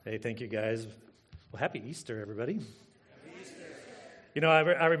Hey, thank you, guys. Well, happy Easter, everybody. Happy Easter. You know,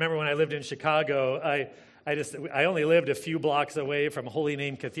 I remember when I lived in Chicago, I only lived a few blocks away from Holy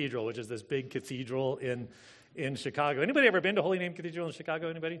Name Cathedral, which is this big cathedral in Chicago. Anybody ever been to Holy Name Cathedral in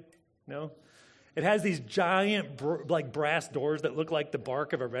Chicago? Anybody? No? It has these giant brass doors that look like the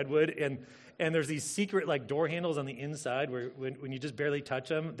bark of a redwood, and there's these secret door handles on the inside where when you just barely touch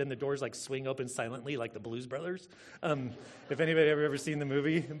them, then the doors swing open silently like the Blues Brothers. If anybody ever seen the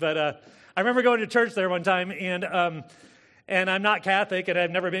movie, but I remember going to church there one time, and I'm not Catholic, and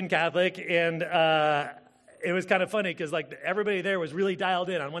I've never been Catholic, and it was kind of funny because everybody there was really dialed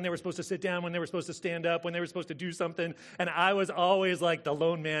in on when they were supposed to sit down, when they were supposed to stand up, when they were supposed to do something, and I was always the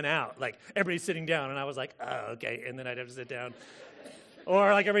lone man out. Everybody's sitting down, and I was like, oh, okay, and then I'd have to sit down.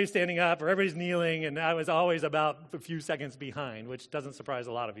 Or everybody's standing up, or everybody's kneeling, and I was always about a few seconds behind, which doesn't surprise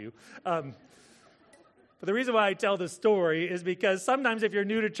a lot of you. But the reason why I tell this story is because sometimes if you're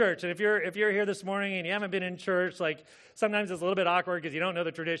new to church, and if you're here this morning and you haven't been in church, sometimes it's a little bit awkward because you don't know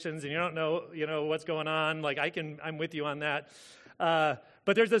the traditions and you don't know what's going on. I'm with you on that.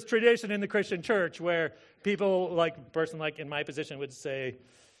 But there's this tradition in the Christian church where people, a person in my position would say,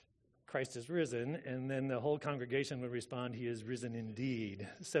 Christ is risen, and then the whole congregation would respond, he is risen indeed.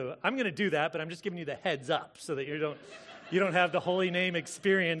 So I'm going to do that, but I'm just giving you the heads up so that you don't have the holy name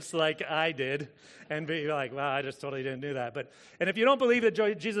experience like I did and be like, wow, I just totally didn't do that. And if you don't believe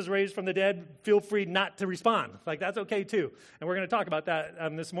that Jesus raised from the dead, feel free not to respond. That's okay too. And we're going to talk about that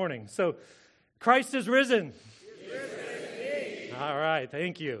this morning. So Christ is risen. He is risen indeed. All right,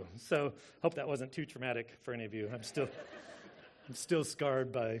 thank you. So hope that wasn't too traumatic for any of you. I'm still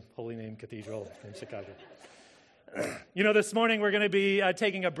scarred by Holy Name Cathedral in Chicago. This morning we're going to be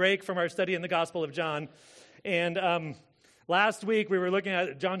taking a break from our study in the Gospel of John. And last week we were looking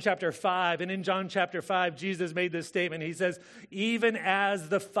at John chapter 5. And in John chapter 5, Jesus made this statement. He says, even as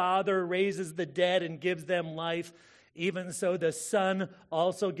the Father raises the dead and gives them life, even so the Son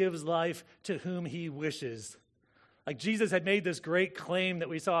also gives life to whom he wishes. Jesus had made this great claim that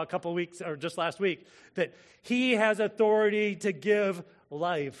we saw a couple weeks, or just last week, that he has authority to give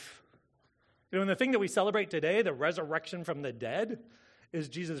life. And the thing that we celebrate today, the resurrection from the dead, is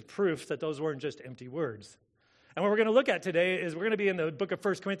Jesus' proof that those weren't just empty words. And what we're going to look at today is we're going to be in the book of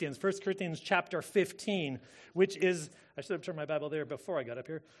 1 Corinthians chapter 15, which is, I should have turned my Bible there before I got up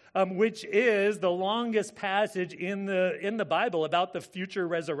here, which is the longest passage in the Bible about the future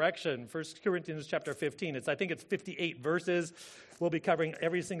resurrection. 1 Corinthians chapter 15. I think it's 58 verses. We'll be covering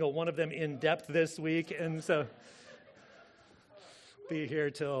every single one of them in depth this week, and so be here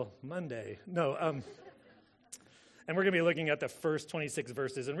till Monday. And we're going to be looking at the first 26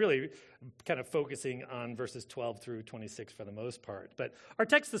 verses and really kind of focusing on verses 12 through 26 for the most part. But our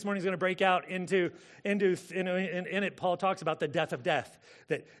text this morning is going to break out into in it, Paul talks about the death of death,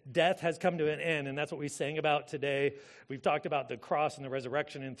 that death has come to an end, and that's what we sang about today. We've talked about the cross and the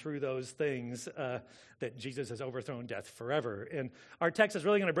resurrection, and through those things that Jesus has overthrown death forever. And our text is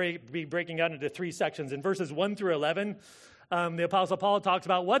really going to be breaking out into three sections. In verses 1 through 11, the Apostle Paul talks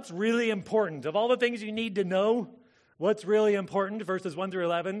about what's really important. Of all the things you need to know, what's really important, verses 1 through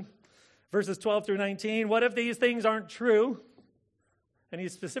 11. Verses 12 through 19, what if these things aren't true? And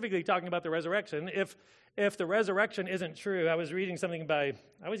he's specifically talking about the resurrection. If the resurrection isn't true, I was reading something by,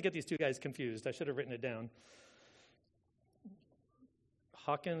 I always get these two guys confused. I should have written it down.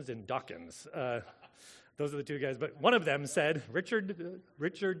 Hawkins and Dawkins. Those are the two guys. But one of them said,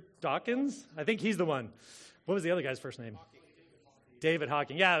 Richard Dawkins? I think he's the one. What was the other guy's first name? David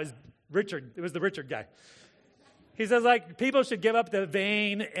Hawking. Yeah, it was Richard. It was the Richard guy. He says, people should give up the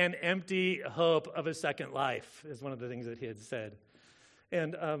vain and empty hope of a second life, is one of the things that he had said.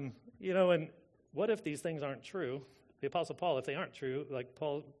 And, and what if these things aren't true? The Apostle Paul, if they aren't true,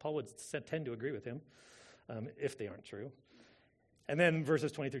 Paul would tend to agree with him if they aren't true. And then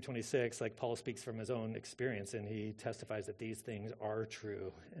verses 20 through 26, Paul speaks from his own experience, and he testifies that these things are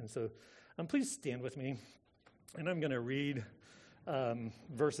true. And so please stand with me, and I'm going to read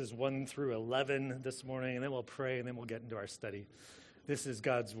verses 1 through 11 this morning, and then we'll pray, and then we'll get into our study. This is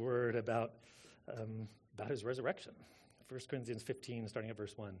God's word about his resurrection. 1 Corinthians 15, starting at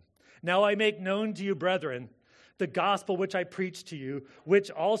verse 1. Now I make known to you, brethren, the gospel which I preached to you, which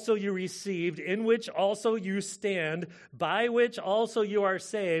also you received, in which also you stand, by which also you are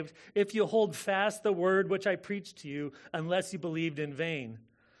saved, if you hold fast the word which I preached to you, unless you believed in vain.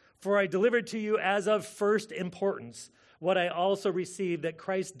 For I delivered to you as of first importance what I also received, that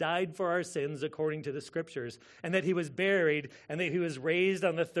Christ died for our sins according to the Scriptures, and that he was buried, and that he was raised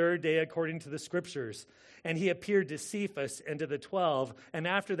on the third day according to the Scriptures. And he appeared to Cephas and to the 12, and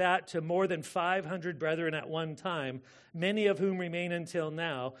after that to more than 500 brethren at one time, many of whom remain until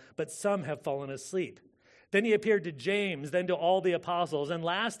now, but some have fallen asleep. Then he appeared to James, then to all the apostles, and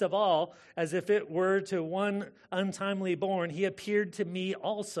last of all, as if it were to one untimely born, he appeared to me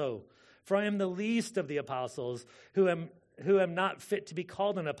also. For I am the least of the apostles, who am not fit to be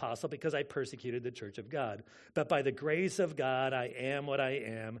called an apostle, because I persecuted the church of God. But by the grace of God I am what I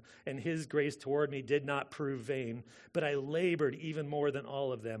am, and his grace toward me did not prove vain. But I labored even more than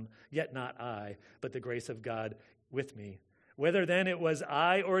all of them, yet not I, but the grace of God with me. Whether then it was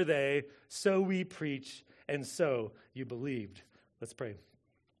I or they, so we preach, and so you believed. Let's pray.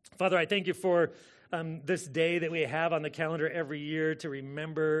 Father, I thank you for this day that we have on the calendar every year to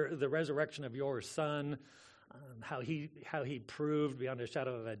remember the resurrection of your Son, how he proved beyond a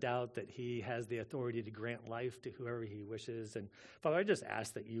shadow of a doubt that he has the authority to grant life to whoever he wishes. And Father, I just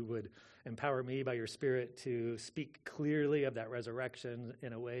ask that you would empower me by your Spirit to speak clearly of that resurrection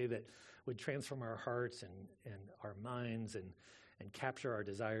in a way that would transform our hearts and our minds and capture our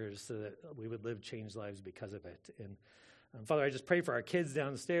desires so that we would live changed lives because of it. And Father, I just pray for our kids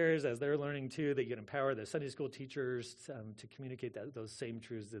downstairs as they're learning too, that you'd empower the Sunday school teachers to communicate those same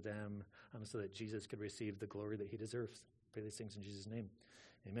truths to them so that Jesus could receive the glory that he deserves. Pray these things in Jesus' name.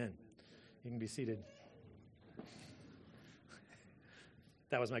 Amen. You can be seated.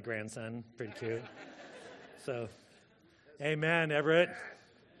 That was my grandson. Pretty cute. So, amen, Everett.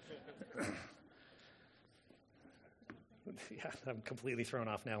 Yeah, I'm completely thrown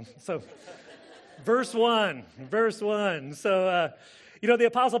off now. So, Verse 1. So, the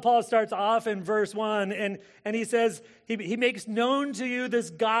Apostle Paul starts off in verse 1, and he says, he makes known to you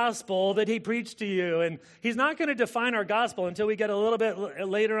this gospel that he preached to you. And he's not going to define our gospel until we get a little bit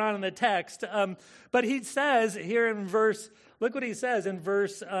later on in the text. But he says here in look what he says in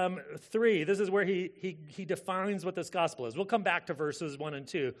verse 3. This is where he defines what this gospel is. We'll come back to verses 1 and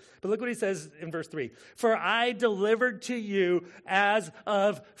 2. But look what he says in verse 3. For I delivered to you as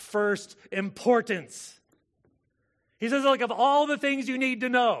of first importance. He says, like, of all the things you need to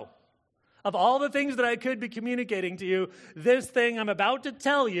know, of all the things that I could be communicating to you, this thing I'm about to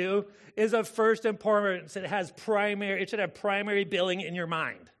tell you is of first importance. It should have primary billing in your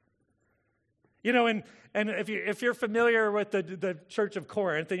mind. And if you're familiar with the Church of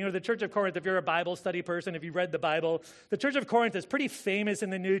Corinth, the Church of Corinth, if you're a Bible study person, if you read the Bible, the Church of Corinth is pretty famous in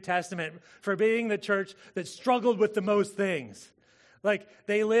the New Testament for being the church that struggled with the most things. Like,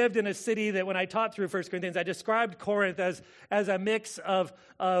 they lived in a city that when I taught through 1 Corinthians, I described Corinth as a mix of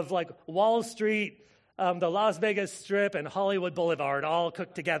like Wall Street, the Las Vegas Strip, and Hollywood Boulevard all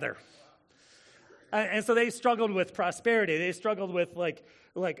cooked together. And so they struggled with prosperity. They struggled with like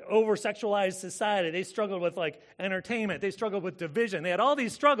over-sexualized society. They struggled with like entertainment. They struggled with division. They had all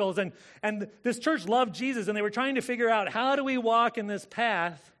these struggles, and this church loved Jesus, and they were trying to figure out, how do we walk in this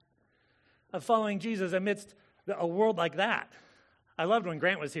path of following Jesus amidst a world like that? I loved when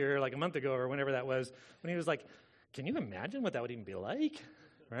Grant was here like a month ago or whenever that was, when he was like, can you imagine what that would even be like?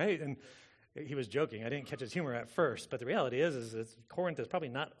 Right? And he was joking. I didn't catch his humor at first, but the reality is Corinth is probably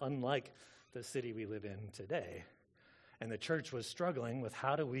not unlike the city we live in today. And the church was struggling with,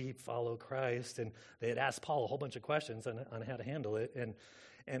 how do we follow Christ? And they had asked Paul a whole bunch of questions on how to handle it.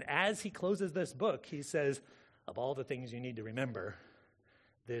 And as he closes this book, he says, of all the things you need to remember,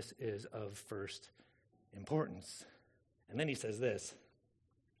 this is of first importance. And then he says this,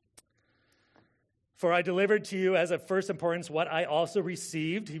 for I delivered to you as of first importance what I also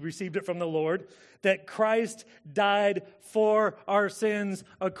received. He received it from the Lord, that Christ died for our sins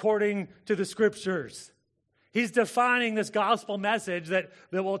according to the Scriptures. He's defining this gospel message that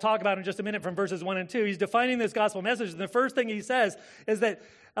we'll talk about in just a minute from verses 1 and 2. He's defining this gospel message, and the first thing he says is that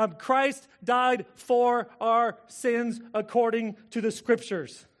Christ died for our sins according to the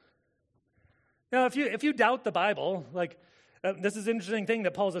Scriptures. Now, if you doubt the Bible, this is an interesting thing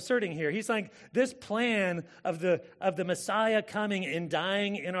that Paul's asserting here. He's saying this plan of the Messiah coming and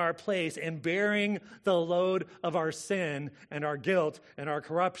dying in our place and bearing the load of our sin and our guilt and our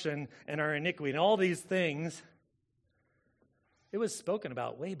corruption and our iniquity and all these things, it was spoken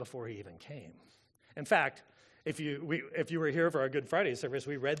about way before he even came. In fact, if you were here for our Good Friday service,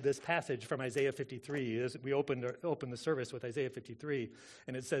 we read this passage from Isaiah 53. We opened the service with Isaiah 53,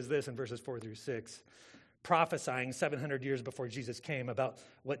 and it says this in verses 4 through 6, prophesying 700 years before Jesus came about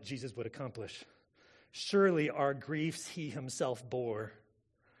what Jesus would accomplish. Surely our griefs he himself bore,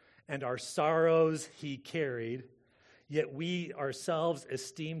 and our sorrows he carried, yet we ourselves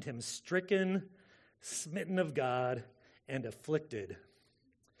esteemed him stricken, smitten of God, and afflicted.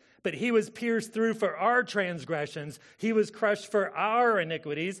 But he was pierced through for our transgressions. He was crushed for our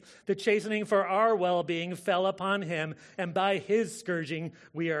iniquities. The chastening for our well-being fell upon him, and by his scourging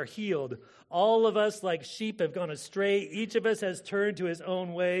we are healed. All of us like sheep have gone astray. Each of us has turned to his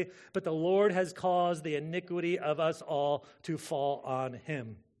own way, but the Lord has caused the iniquity of us all to fall on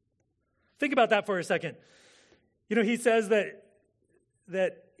him. Think about that for a second. He says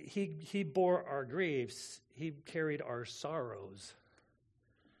that he bore our griefs. He carried our sorrows.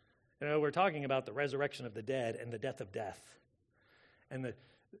 We're talking about the resurrection of the dead and the death of death. And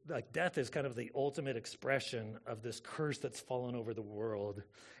death is kind of the ultimate expression of this curse that's fallen over the world.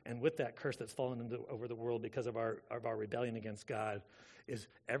 And with that curse that's fallen over the world because of our rebellion against God is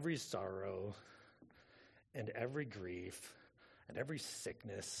every sorrow and every grief and every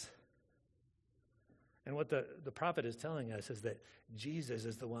sickness. And what the prophet is telling us is that Jesus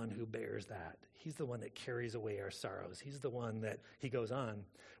is the one who bears that. He's the one that carries away our sorrows. He's the one that, he goes on,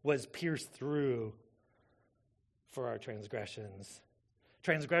 was pierced through for our transgressions.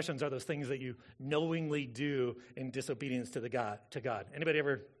 Transgressions are those things that you knowingly do in disobedience to God. Anybody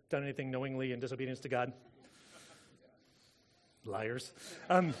ever done anything knowingly in disobedience to God? Liars.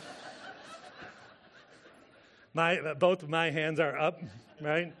 Both of my hands are up,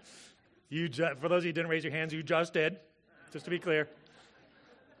 right? For those of you who didn't raise your hands, you just did, just to be clear.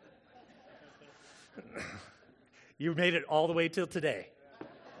 You made it all the way till today.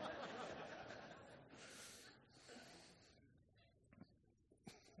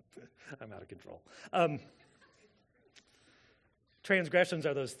 I'm out of control. Transgressions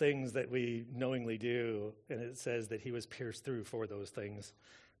are those things that we knowingly do, and it says that he was pierced through for those things.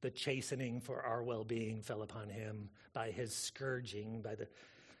 The chastening for our well-being fell upon him. By his scourging, by the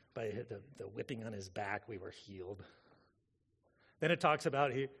whipping on his back, we were healed. Then it talks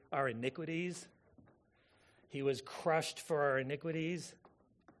about our iniquities. He was crushed for our iniquities.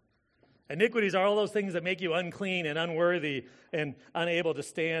 Iniquities are all those things that make you unclean and unworthy and unable to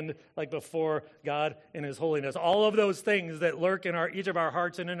stand before God in his holiness. All of those things that lurk in each of our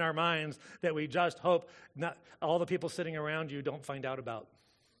hearts and in our minds that we just hope not all the people sitting around you don't find out about.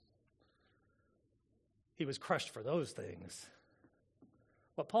 He was crushed for those things.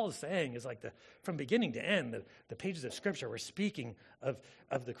 What Paul is saying is from beginning to end, the pages of Scripture were speaking of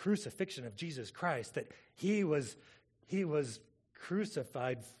the crucifixion of Jesus Christ, that he was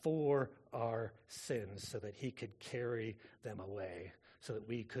crucified for our sins so that he could carry them away, so that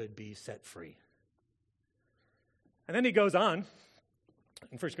we could be set free. And then he goes on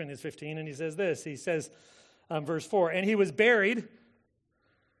in 1 Corinthians 15, and he says this. He says, verse 4, and he was buried.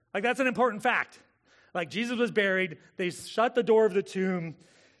 That's an important fact. Jesus was buried. They shut the door of the tomb.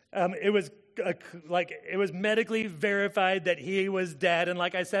 It was medically verified that he was dead. And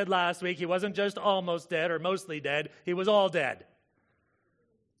like I said last week, he wasn't just almost dead or mostly dead. He was all dead.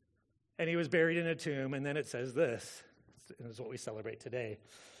 And he was buried in a tomb. And then it says this. This is what we celebrate today.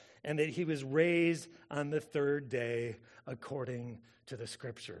 And that he was raised on the third day according to the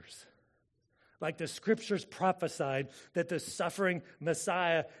Scriptures. The Scriptures prophesied that the suffering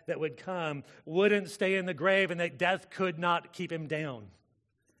Messiah that would come wouldn't stay in the grave and that death could not keep him down.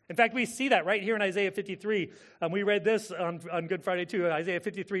 In fact, we see that right here in Isaiah 53. We read this on Good Friday too, Isaiah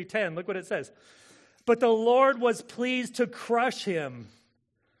 53:10. Look what it says. But the Lord was pleased to crush him,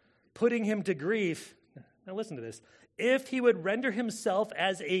 putting him to grief. Now listen to this. If he would render himself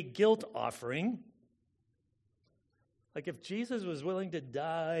as a guilt offering, if Jesus was willing to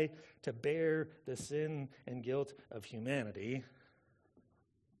die to bear the sin and guilt of humanity,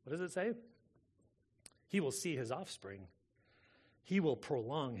 what does it say? He will see his offspring. He will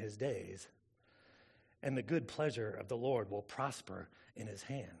prolong his days, and the good pleasure of the Lord will prosper in his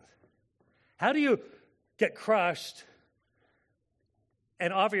hands. How do you get crushed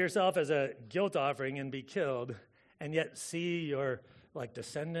and offer yourself as a guilt offering and be killed, and yet see your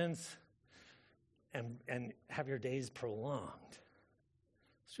descendants and have your days prolonged?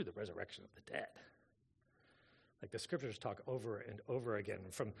 It's through the resurrection of the dead. The Scriptures talk over and over again,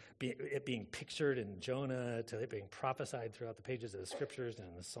 from it being pictured in Jonah to it being prophesied throughout the pages of the Scriptures and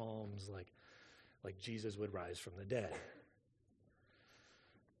in the Psalms, like Jesus would rise from the dead.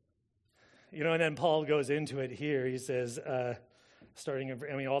 And then Paul goes into it here. He says, all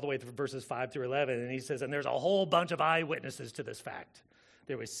the way through verses 5 through 11, and he says, and there's a whole bunch of eyewitnesses to this fact.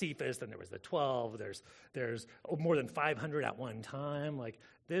 There was Cephas, then there was the 12. There's more than 500 at one time.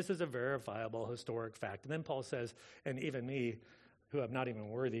 This is a verifiable historic fact. And then Paul says, and even me, who am not even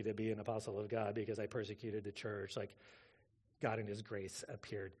worthy to be an apostle of God because I persecuted the church, God in his grace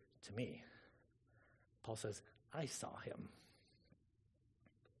appeared to me. Paul says, I saw him.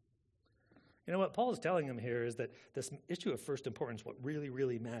 You know what Paul is telling them here is that this issue of first importance, what really,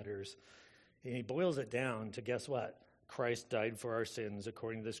 really matters, and he boils it down to, guess what? Christ died for our sins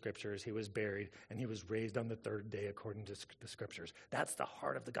according to the Scriptures. He was buried, and he was raised on the third day according to the Scriptures. That's the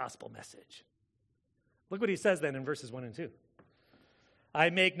heart of the gospel message. Look what he says then in verses 1 and 2. I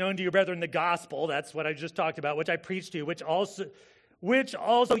make known to you, brethren, the gospel, that's what I just talked about, which I preached to you, which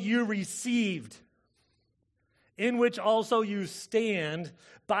also you received, in which also you stand,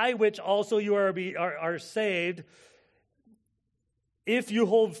 by which also you are saved, if you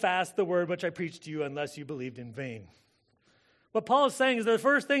hold fast the word which I preached to you, unless you believed in vain. What Paul is saying is the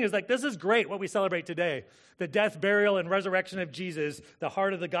first thing is like, this is great what we celebrate today. The death, burial, and resurrection of Jesus, the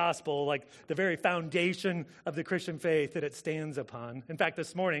heart of the gospel, like the very foundation of the Christian faith that it stands upon. In fact,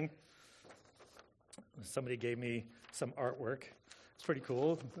 this morning, somebody gave me some artwork. It's pretty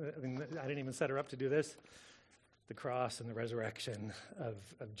cool. I mean, I didn't even set her up to do this. The cross and the resurrection of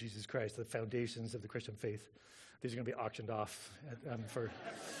Jesus Christ, the foundations of the Christian faith. These are going to be auctioned off for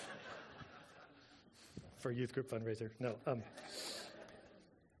a youth group fundraiser. No.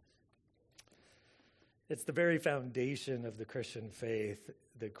 It's the very foundation of the Christian faith,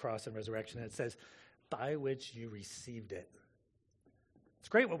 the cross and resurrection. It says, by which you received it. It's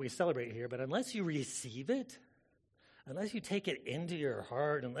great what we celebrate here, but unless you receive it, unless you take it into your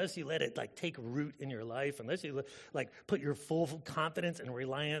heart, unless you let it like take root in your life, unless you like put your full confidence and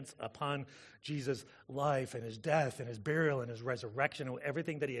reliance upon Jesus' life and his death and his burial and his resurrection and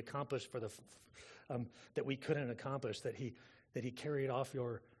everything that he accomplished for the that we couldn't accomplish, that he carried off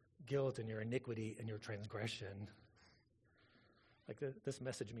your guilt and your iniquity and your transgression. Like this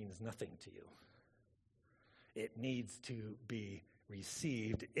message means nothing to you. It needs to be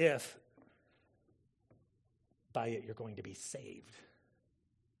received if by it you're going to be saved.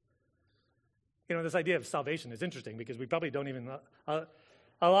 You know, this idea of salvation is interesting because we probably don't even, a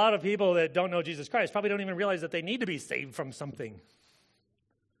lot of people that don't know Jesus Christ probably don't even realize that they need to be saved from something.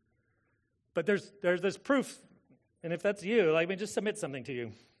 But there's this proof, and if that's you, let me just submit something to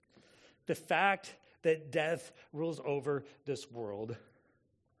you. The fact that death rules over this world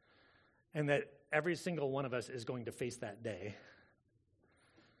and that every single one of us is going to face that day,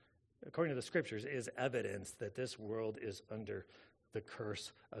 according to the Scriptures, is evidence that this world is under the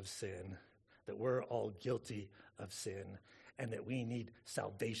curse of sin, that we're all guilty of sin, and that we need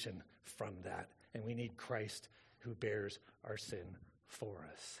salvation from that, and we need Christ who bears our sin for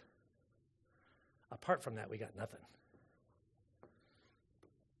us. Apart from that, we got nothing.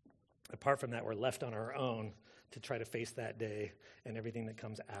 Apart from that, we're left on our own to try to face that day and everything that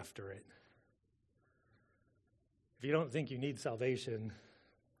comes after it. If you don't think you need salvation,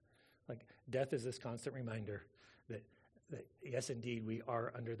 like death is this constant reminder that yes, indeed, we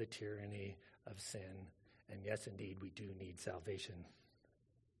are under the tyranny of sin, and yes, indeed, we do need salvation.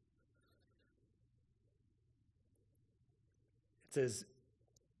 It says,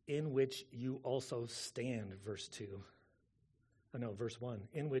 in which you also stand, verse 1,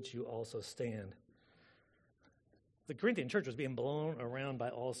 in which you also stand. The Corinthian church was being blown around by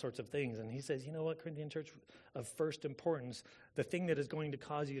all sorts of things, and he says, you know what, Corinthian church, of first importance, the thing that is going to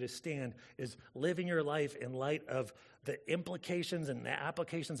cause you to stand is living your life in light of the implications and the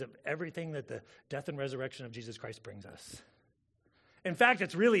applications of everything that the death and resurrection of Jesus Christ brings us. In fact,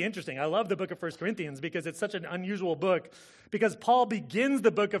 it's really interesting. I love the book of 1 Corinthians because it's such an unusual book, because Paul begins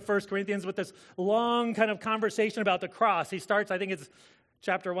the book of 1 Corinthians with this long kind of conversation about the cross. He starts, I think it's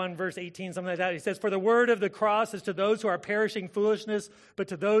chapter 1, verse 18, something like that. He says, for the word of the cross is to those who are perishing foolishness, but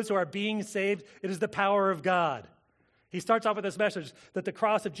to those who are being saved, it is the power of God. He starts off with this message that the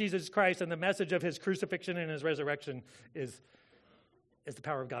cross of Jesus Christ and the message of his crucifixion and his resurrection is the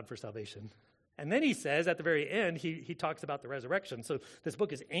power of God for salvation. And then he says at the very end, he talks about the resurrection. So this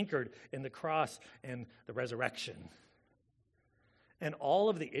book is anchored in the cross and the resurrection. And all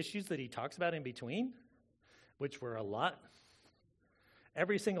of the issues that he talks about in between, which were a lot,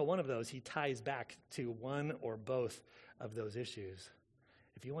 every single one of those he ties back to one or both of those issues.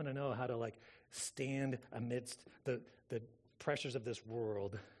 If you want to know how to stand amidst the pressures of this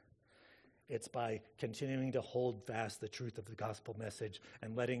world, it's by continuing to hold fast the truth of the gospel message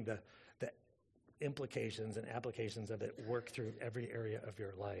and letting the implications and applications of it work through every area of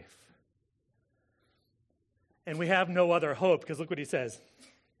your life. And we have no other hope, because look what he says.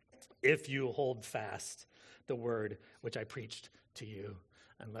 If you hold fast the word which I preached to you,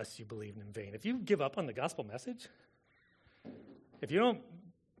 unless you believed in vain. If you give up on the gospel message, if you don't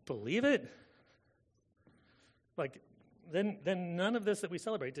believe it, then none of this that we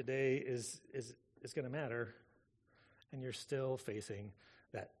celebrate today is going to matter, and you're still facing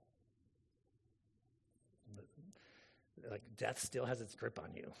that. Death still has its grip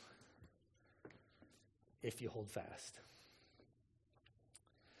on you. if you hold fast.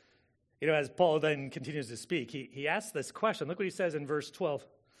 As Paul then continues to speak, he asks this question. Look what he says in verse 12.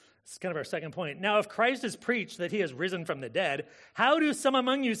 It's kind of our second point. Now, if Christ is preached that he has risen from the dead, how do some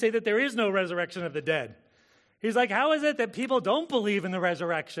among you say that there is no resurrection of the dead? He's like, how is it that people don't believe in the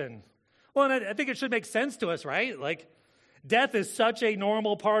resurrection? Well, and I think it should make sense to us, right? Like, death is such a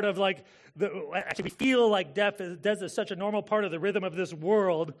normal part of actually we feel like death is such a normal part of the rhythm of this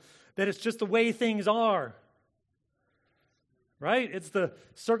world that it's just the way things are. Right? It's the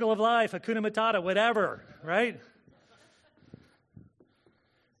circle of life, Hakuna Matata, whatever, right?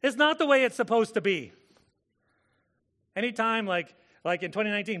 It's not the way it's supposed to be. Anytime, like in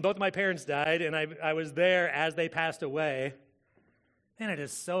 2019, both of my parents died, and I was there as they passed away. And it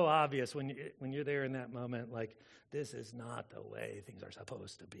is so obvious when you're there in that moment, like, this is not the way things are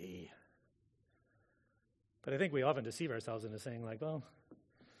supposed to be. But I think we often deceive ourselves into saying, like, well,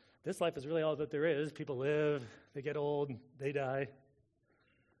 this life is really all that there is. People live, they get old, they die.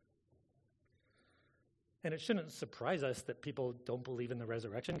 And it shouldn't surprise us that people don't believe in the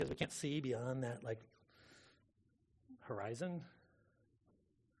resurrection because we can't see beyond that, horizon.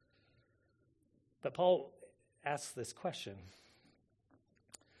 But Paul asks this question.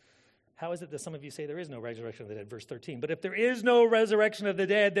 How is it that some of you say there is no resurrection of the dead? Verse 13. But if there is no resurrection of the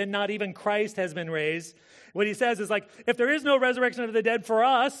dead, then not even Christ has been raised. What he says is if there is no resurrection of the dead for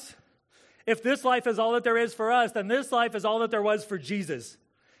us, if this life is all that there is for us, then this life is all that there was for Jesus.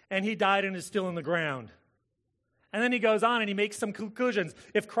 And he died and is still in the ground. And then he goes on and he makes some conclusions.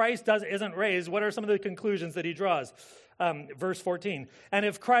 If Christ isn't raised, what are some of the conclusions that he draws? Verse 14, and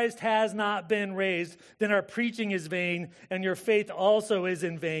if Christ has not been raised, then our preaching is vain, and your faith also is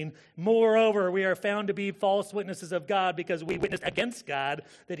in vain. Moreover, we are found to be false witnesses of God, because we witnessed against God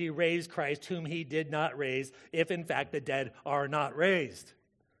that he raised Christ, whom he did not raise, if in fact the dead are not raised.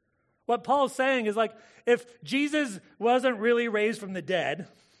 What Paul's saying is if Jesus wasn't really raised from the dead,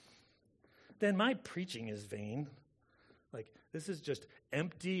 then my preaching is vain. This is just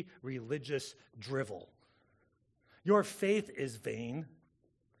empty religious drivel. Your faith is vain.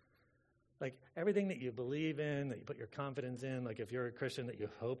 Everything that you believe in, that you put your confidence in, if you're a Christian that you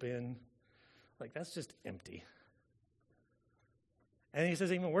hope in, that's just empty. And he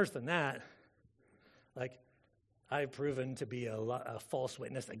says even worse than that, I've proven to be a false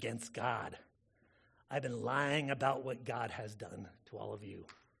witness against God. I've been lying about what God has done to all of you.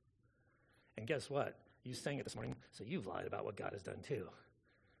 And guess what? You sang it this morning, so you've lied about what God has done too,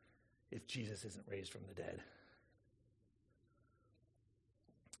 if Jesus isn't raised from the dead.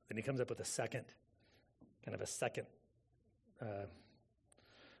 Then he comes up with a second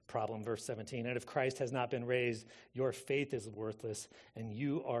problem, verse 17. And if Christ has not been raised, your faith is worthless, and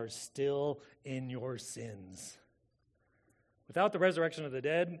you are still in your sins. Without the resurrection of the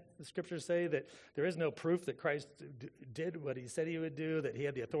dead, the scriptures say that there is no proof that Christ did what he said he would do, that he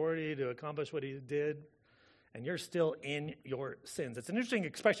had the authority to accomplish what he did, and you're still in your sins. It's an interesting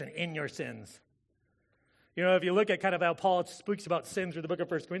expression, in your sins. If you look at kind of how Paul speaks about sin through the book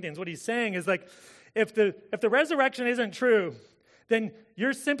of 1 Corinthians, what he's saying is if the resurrection isn't true, then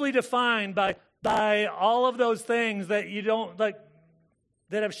you're simply defined by all of those things that you don't that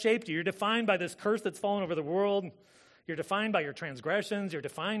have shaped you. You're defined by this curse that's fallen over the world. You're defined by your transgressions. You're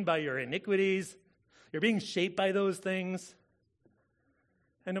defined by your iniquities. You're being shaped by those things.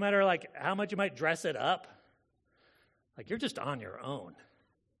 And no matter how much you might dress it up, you're just on your own.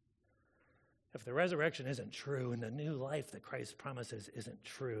 If the resurrection isn't true and the new life that Christ promises isn't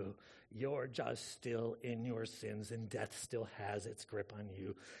true, you're just still in your sins, and death still has its grip on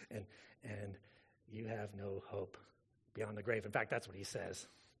you, and you have no hope beyond the grave. In fact, that's what he says.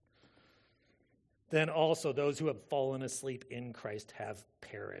 Then also those who have fallen asleep in Christ have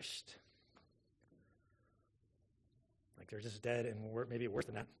perished. They're just dead, and maybe worse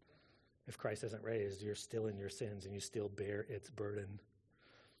than that. If Christ isn't raised, you're still in your sins, and you still bear its burden.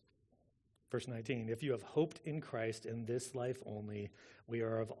 Verse 19, if you have hoped in Christ in this life only, we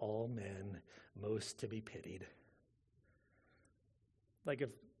are of all men most to be pitied. If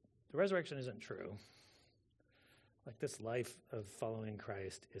the resurrection isn't true, this life of following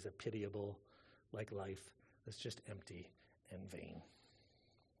Christ is a pitiable, life that's just empty and vain.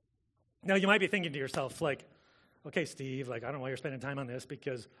 Now, you might be thinking to yourself, okay, Steve, I don't know why you're spending time on this,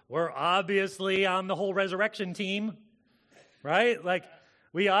 because we're obviously on the whole resurrection team, right?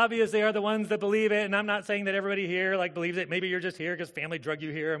 We obviously are the ones that believe it, and I'm not saying that everybody here believes it. Maybe you're just here because family drug you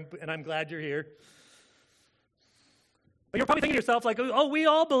here, and I'm glad you're here. But you're probably thinking to yourself, oh, we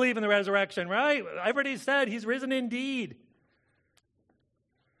all believe in the resurrection, right? Everybody said he's risen indeed.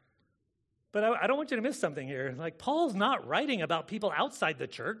 But I don't want you to miss something here. Paul's not writing about people outside the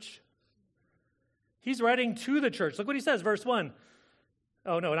church. He's writing to the church. Look what he says, verse 1.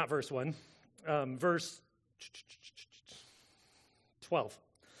 Oh, no, not verse 1. Verse 12.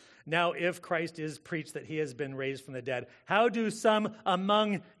 Now, if Christ is preached that he has been raised from the dead, how do some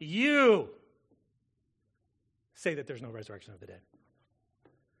among you say that there's no resurrection of the dead?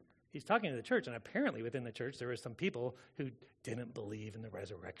 He's talking to the church, and apparently within the church there were some people who didn't believe in the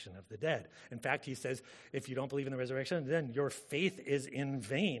resurrection of the dead. In fact, he says, if you don't believe in the resurrection, then your faith is in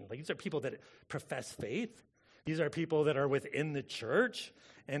vain. Like, these are people that profess faith. These are people that are within the church,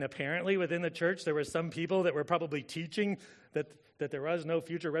 and apparently within the church there were some people that were probably teaching that there was no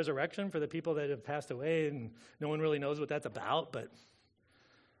future resurrection for the people that have passed away, and no one really knows what that's about, but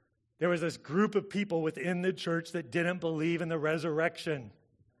there was this group of people within the church that didn't believe in the resurrection.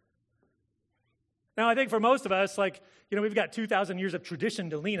 Now, I think for most of us, we've got 2,000 years of tradition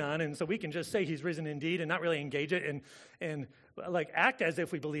to lean on, and so we can just say he's risen indeed and not really engage it and act as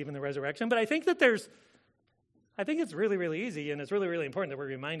if we believe in the resurrection. But I think it's really, really easy, and it's really, really important that we're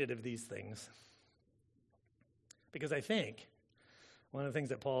reminded of these things. Because I think one of the things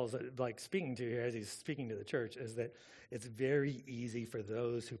that Paul's speaking to here as he's speaking to the church is that it's very easy for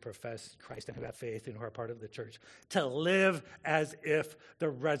those who profess Christ and who have faith and who are part of the church to live as if the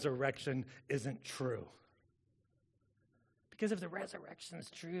resurrection isn't true. Because if the resurrection is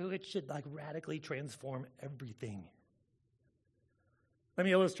true, it should radically transform everything. Let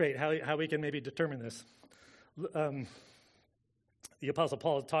me illustrate how we can maybe determine this. The Apostle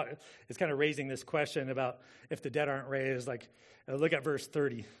Paul is kind of raising this question about if the dead aren't raised. Look at verse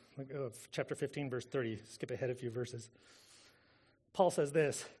 30, chapter 15, verse 30. Skip ahead a few verses. Paul says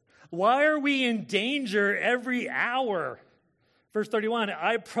this, why are we in danger every hour? Verse 31,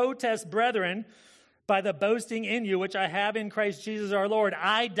 I protest, brethren, by the boasting in you, which I have in Christ Jesus our Lord.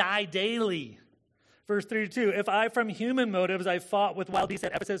 I die daily. Verse 32, if I from human motives I fought with wild beasts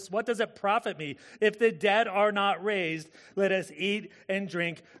at Ephesus, what does it profit me? If the dead are not raised, let us eat and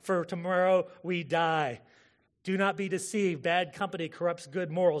drink, for tomorrow we die. Do not be deceived. Bad company corrupts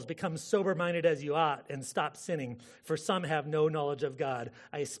good morals. Become sober-minded as you ought and stop sinning, for some have no knowledge of God.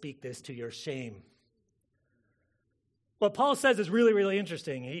 I speak this to your shame. What Paul says is really, really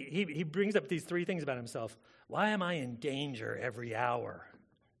interesting. He brings up these three things about himself. Why am I in danger every hour?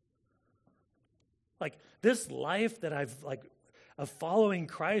 This life that of following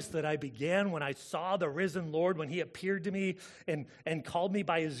Christ that I began when I saw the risen Lord, when he appeared to me and called me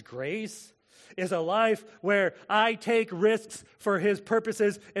by his grace, is a life where I take risks for his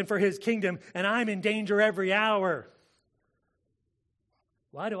purposes and for his kingdom, and I'm in danger every hour.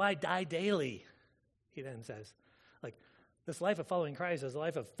 Why do I die daily? He then says, this life of following Christ is a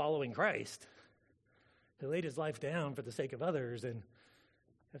life of following Christ, who laid his life down for the sake of others. And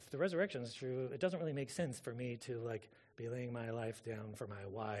if the resurrection is true, it doesn't really make sense for me to be laying my life down for my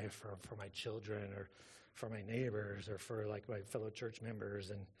wife or for my children or for my neighbors or for my fellow church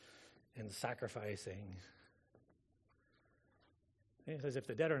members and sacrificing. And he says, if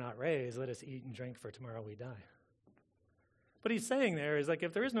the dead are not raised, let us eat and drink, for tomorrow we die. What he's saying there is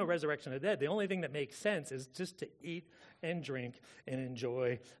if there is no resurrection of the dead, the only thing that makes sense is just to eat and drink and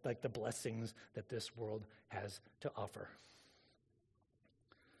enjoy the blessings that this world has to offer.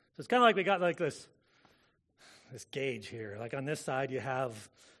 So it's kind of we got this gauge here. On this side you have,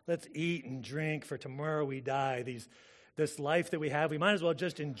 let's eat and drink, for tomorrow we die. This life that we have, we might as well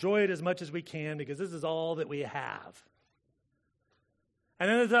just enjoy it as much as we can because this is all that we have. And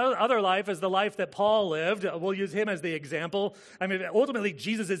then the other life is the life that Paul lived. We'll use him as the example. Ultimately,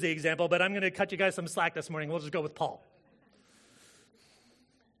 Jesus is the example, but I'm going to cut you guys some slack this morning. We'll just go with Paul.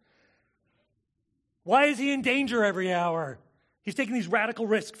 Why is he in danger every hour? He's taking these radical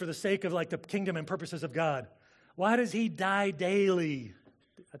risks for the sake of the kingdom and purposes of God. Why does he die daily?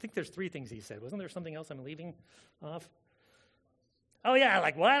 I think there's three things he said. Wasn't there something else I'm leaving off? Oh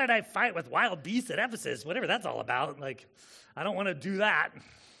yeah, why did I fight with wild beasts at Ephesus? Whatever that's all about. I don't want to do that. So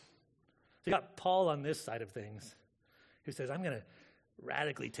you got Paul on this side of things, who says, I'm going to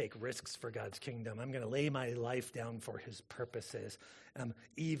radically take risks for God's kingdom. I'm going to lay my life down for his purposes,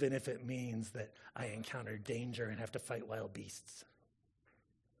 even if it means that I encounter danger and have to fight wild beasts.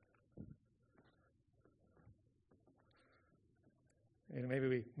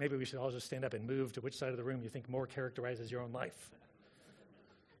 Maybe we should all just stand up and move to which side of the room you think more characterizes your own life.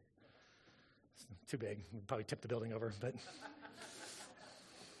 It's too big. We'd probably tip the building over, but...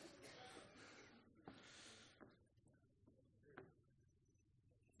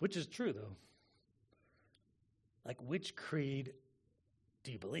 Which is true, though. Which creed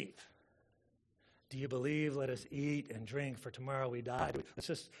do you believe? Do you believe? Let us eat and drink, for tomorrow we die. Let's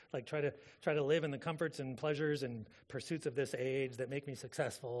just like try to live in the comforts and pleasures and pursuits of this age that make me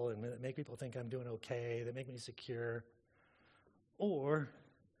successful and that make people think I'm doing okay, that make me secure. Or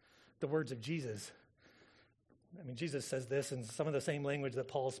the words of Jesus. I mean, Jesus says this in some of the same language that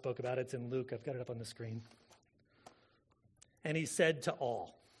Paul spoke about. It's in Luke. I've got it up on the screen. And he said to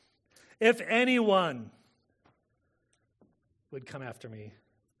all, if anyone would come after me,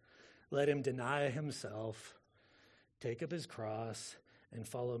 let him deny himself, take up his cross, and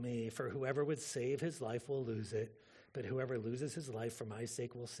follow me. For whoever would save his life will lose it, but whoever loses his life for my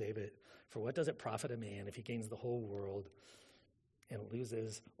sake will save it. For what does it profit a man if he gains the whole world and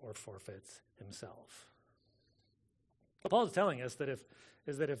loses or forfeits himself? What Paul is telling us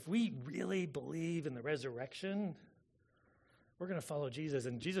is that if we really believe in the resurrection, we're going to follow Jesus.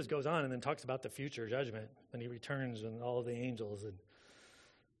 And Jesus goes on and then talks about the future judgment when he returns and all the angels.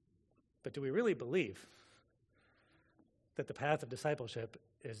 But do we really believe that the path of discipleship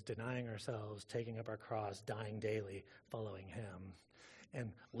is denying ourselves, taking up our cross, dying daily, following him,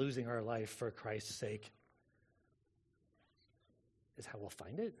 and losing our life for Christ's sake is how we'll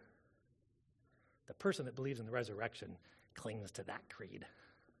find it? The person that believes in the resurrection clings to that creed.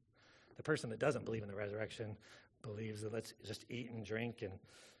 The person that doesn't believe in the resurrection believes that let's just eat and drink and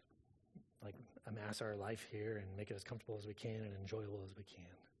like amass our life here and make it as comfortable as we can and enjoyable as we can.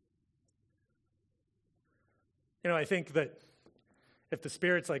 You know, I think that if the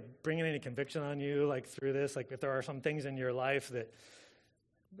Spirit's like bringing any conviction on you, like through this, like if there are some things in your life that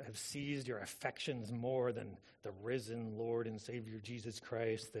have seized your affections more than the risen Lord and Savior Jesus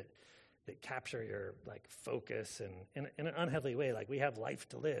Christ, that capture your like focus and in an unhealthy way, like we have life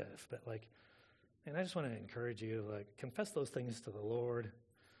to live, but like, and I just want to encourage you, like confess those things to the Lord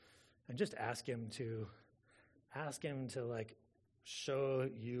and just ask him to like show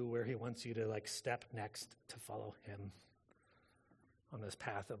you where he wants you to like step next to follow him on this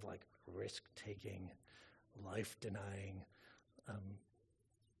path of like risk-taking, life-denying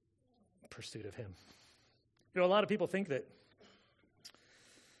pursuit of him. You know, a lot of people think that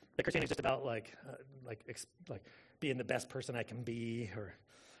Christianity is just about like being the best person I can be, or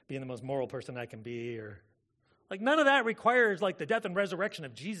being the most moral person I can be, or like none of that requires like the death and resurrection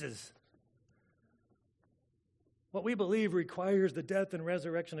of Jesus. What we believe requires the death and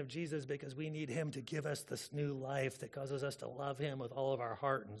resurrection of Jesus because we need him to give us this new life that causes us to love him with all of our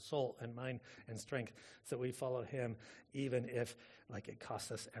heart and soul and mind and strength, so we follow him even if like it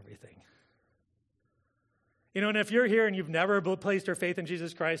costs us everything. You know, and if you're here and you've never placed your faith in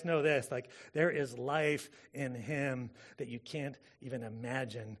Jesus Christ, know this, like there is life in him that you can't even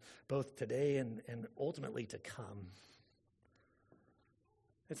imagine, both today and ultimately to come.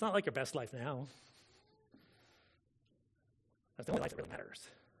 It's not like your best life now. That's the only life that really matters.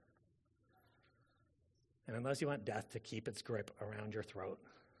 And unless you want death to keep its grip around your throat,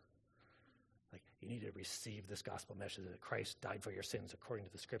 like you need to receive this gospel message that Christ died for your sins according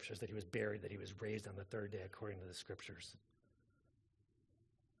to the scriptures, that he was buried, that he was raised on the third day according to the scriptures.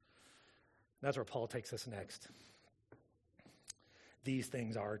 That's where Paul takes us next. These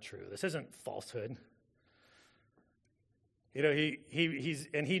things are true. This isn't falsehood. You know,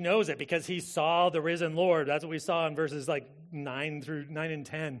 he knows it because he saw the risen Lord. That's what we saw in verses like 9 and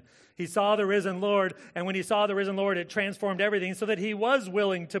 10. He saw the risen Lord, and when he saw the risen Lord, it transformed everything so that he was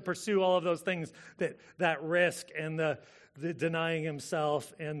willing to pursue all of those things, that risk and the denying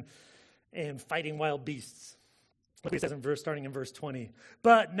himself and fighting wild beasts. Look what he says starting in verse 20.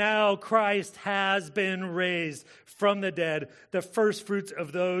 But now Christ has been raised from the dead, the first fruits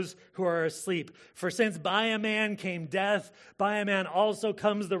of those who are asleep. For since by a man came death, by a man also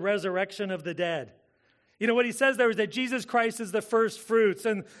comes the resurrection of the dead. You know, what he says there is that Jesus Christ is the first fruits.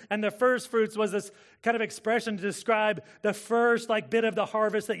 And the first fruits was this kind of expression to describe the first like bit of the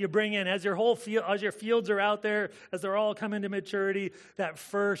harvest that you bring in. As your fields are out there, as they're all coming to maturity, that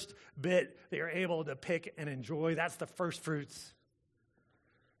first bit that you're able to pick and enjoy, that's the first fruits.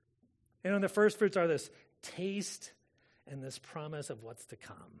 And the first fruits are this taste and this promise of what's to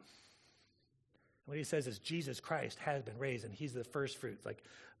come. What he says is Jesus Christ has been raised, and he's the first fruits. Like,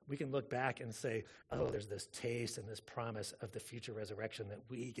 we can look back and say, oh, there's this taste and this promise of the future resurrection that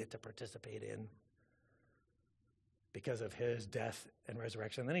we get to participate in because of his death and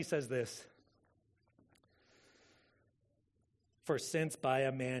resurrection. And then he says this, for since by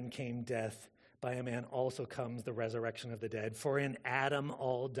a man came death, by a man also comes the resurrection of the dead. For in Adam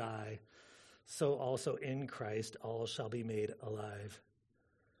all die, so also in Christ all shall be made alive.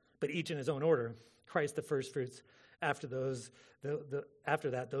 But each in his own order. Christ the first fruits, after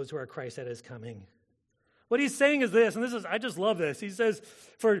that, those who are Christ at his coming. What he's saying is this, and I just love this. He says,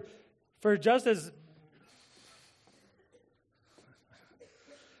 for just as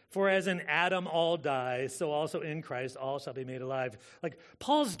For as in Adam all die, so also in Christ all shall be made alive. Like,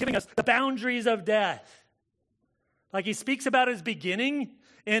 Paul's giving us the boundaries of death. Like, he speaks about his beginning.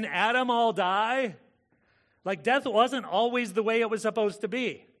 In Adam all die. Like, death wasn't always the way it was supposed to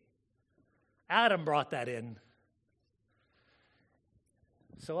be. Adam brought that in.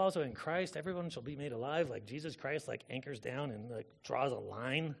 So also in Christ, everyone shall be made alive. Like, Jesus Christ, like, anchors down and, like, draws a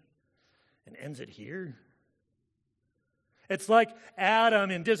line and ends it here. It's like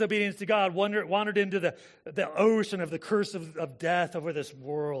Adam, in disobedience to God, wandered into the ocean of the curse of death over this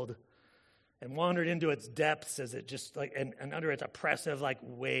world and wandered into its depths as it just like and under its oppressive like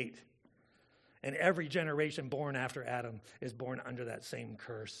weight. And every generation born after Adam is born under that same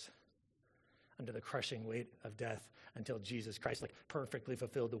curse, under the crushing weight of death, until Jesus Christ like perfectly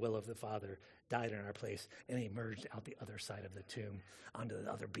fulfilled the will of the Father, died in our place, and he emerged out the other side of the tomb onto the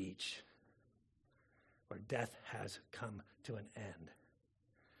other beach, where death has come to an end.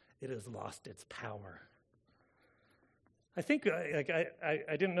 It has lost its power. I think I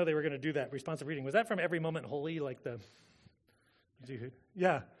didn't know they were going to do that responsive reading. Was that from Every Moment Holy?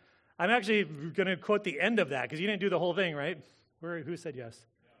 Yeah. I'm actually going to quote the end of that because you didn't do the whole thing, right? Who said yes?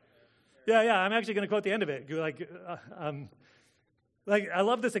 Yeah. I'm actually going to quote the end of it. I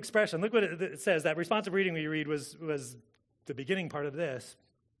love this expression. Look what it says. That responsive reading we read was the beginning part of this.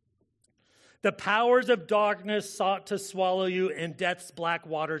 The powers of darkness sought to swallow you in death's black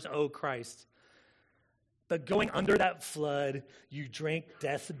waters, O Christ. But going under that flood, you drank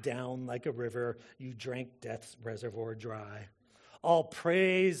death down like a river. You drank death's reservoir dry. All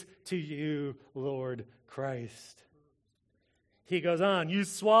praise to you, Lord Christ. He goes on, you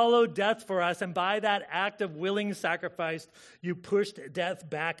swallowed death for us, and by that act of willing sacrifice, you pushed death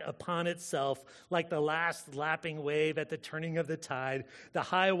back upon itself like the last lapping wave at the turning of the tide, the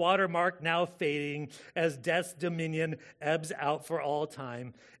high water mark now fading as death's dominion ebbs out for all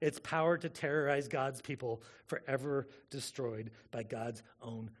time, its power to terrorize God's people forever destroyed by God's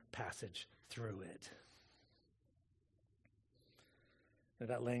own passage through it. And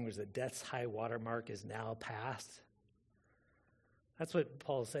that language, that death's high water mark is now past. That's what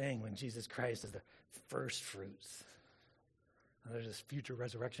Paul's saying when Jesus Christ is the first fruits. And there's this future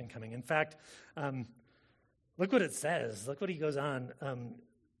resurrection coming. In fact, look what it says. Look what he goes on,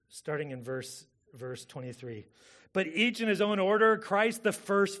 starting in verse 23. But each in his own order, Christ the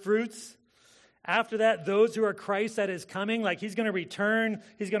first fruits. After that, those who are Christ at his coming, like he's going to return,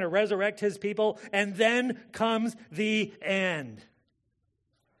 he's going to resurrect his people, and then comes the end.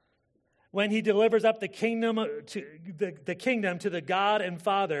 When he delivers up the kingdom to the God and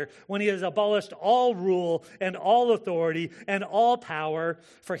Father, when he has abolished all rule and all authority and all power,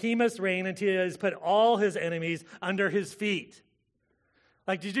 for he must reign until he has put all his enemies under his feet.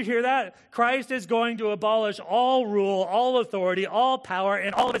 Like, did you hear that? Christ is going to abolish all rule, all authority, all power,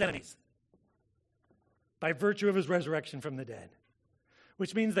 and all of his enemies by virtue of his resurrection from the dead.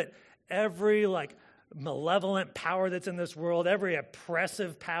 Which means that every, malevolent power that's in this world, every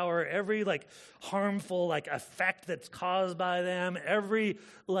oppressive power, every harmful effect that's caused by them, every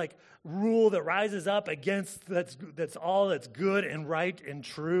rule that rises up against that's all that's good and right and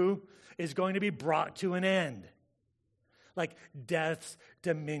true is going to be brought to an end. Death's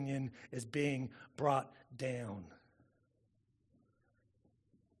dominion is being brought down.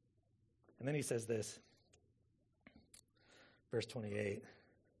 And then he says this, verse 28.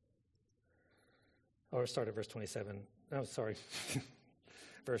 Or start at verse 27. Oh, sorry.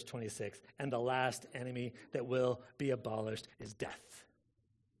 Verse 26. And the last enemy that will be abolished is death.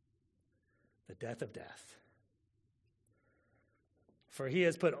 The death of death. For he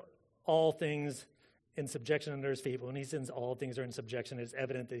has put all things in subjection under his feet. But when he says all things are in subjection, it's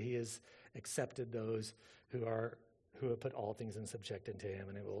evident that he has accepted those who have put all things in subjection to him.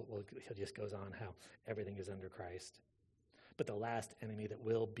 And he just goes on how everything is under Christ. But the last enemy that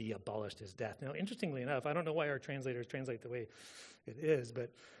will be abolished is death. Now, interestingly enough, I don't know why our translators translate the way it is,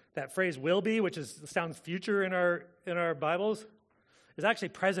 but that phrase "will be," which sounds future in our Bibles, is actually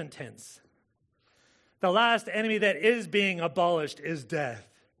present tense. The last enemy that is being abolished is death.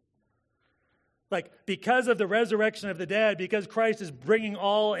 Because of the resurrection of the dead, because Christ is bringing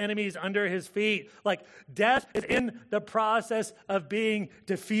all enemies under his feet, death is in the process of being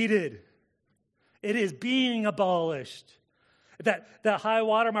defeated. It is being abolished. That the high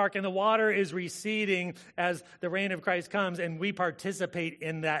water mark and the water is receding as the reign of Christ comes, and we participate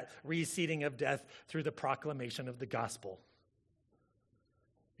in that receding of death through the proclamation of the gospel.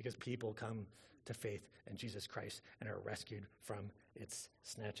 Because people come to faith in Jesus Christ and are rescued from its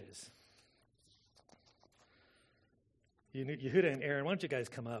snatches. Yehuda and Aaron, why don't you guys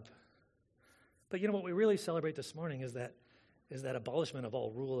come up? But what we really celebrate this morning is that is that abolishment of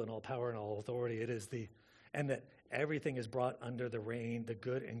all rule and all power and all authority. And that everything is brought under the reign, the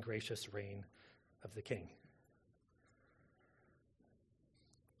good and gracious reign of the King.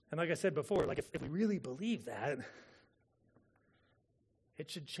 And like I said before, like if we really believe that, it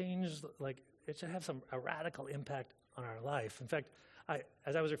should change, it should have a radical impact on our life. In fact,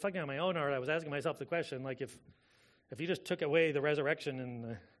 as I was reflecting on my own heart, I was asking myself the question, if you just took away the resurrection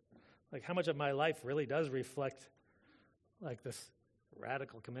and how much of my life really does reflect this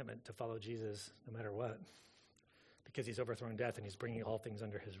radical commitment to follow Jesus no matter what, because he's overthrown death and he's bringing all things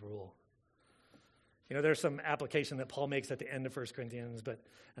under his rule. There's some application that Paul makes at the end of 1 Corinthians,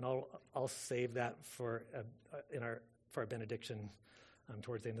 and I'll save that for our benediction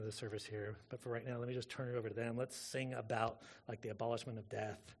towards the end of the service here. But for right now, let me just turn it over to them. Let's sing about the abolishment of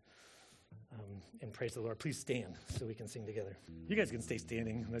death and praise the Lord. Please stand so we can sing together. You guys can stay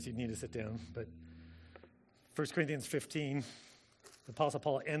standing unless you need to sit down. But 1 Corinthians 15, the Apostle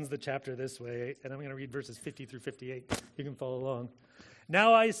Paul ends the chapter this way, and I'm going to read verses 50 through 58. You can follow along.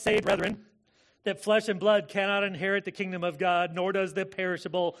 Now I say, brethren, that flesh and blood cannot inherit the kingdom of God, nor does the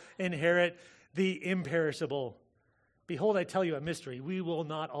perishable inherit the imperishable. Behold, I tell you a mystery. We will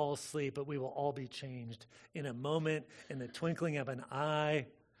not all sleep, but we will all be changed in a moment, in the twinkling of an eye,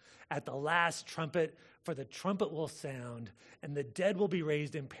 at the last trumpet. For the trumpet will sound, and the dead will be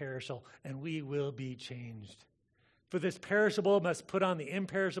raised imperishable, and we will be changed. For this perishable must put on the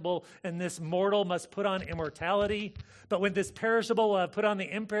imperishable, and this mortal must put on immortality. But when this perishable will have put on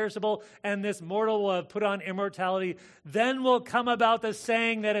the imperishable, and this mortal will have put on immortality, then will come about the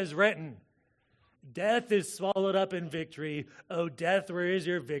saying that is written, death is swallowed up in victory. O death, where is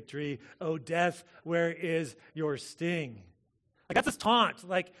your victory? O death, where is your sting? That's this taunt,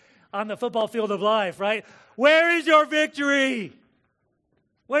 on the football field of life, right? Where is your victory?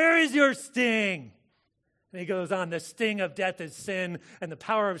 Where is your sting? And he goes on, the sting of death is sin, and the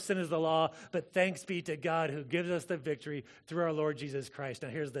power of sin is the law, but thanks be to God who gives us the victory through our Lord Jesus Christ. Now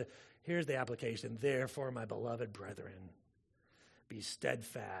here's the application. Therefore, my beloved brethren, be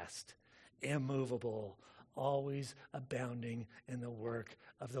steadfast, immovable, always abounding in the work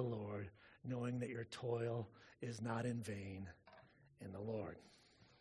of the Lord, knowing that your toil is not in vain in the Lord.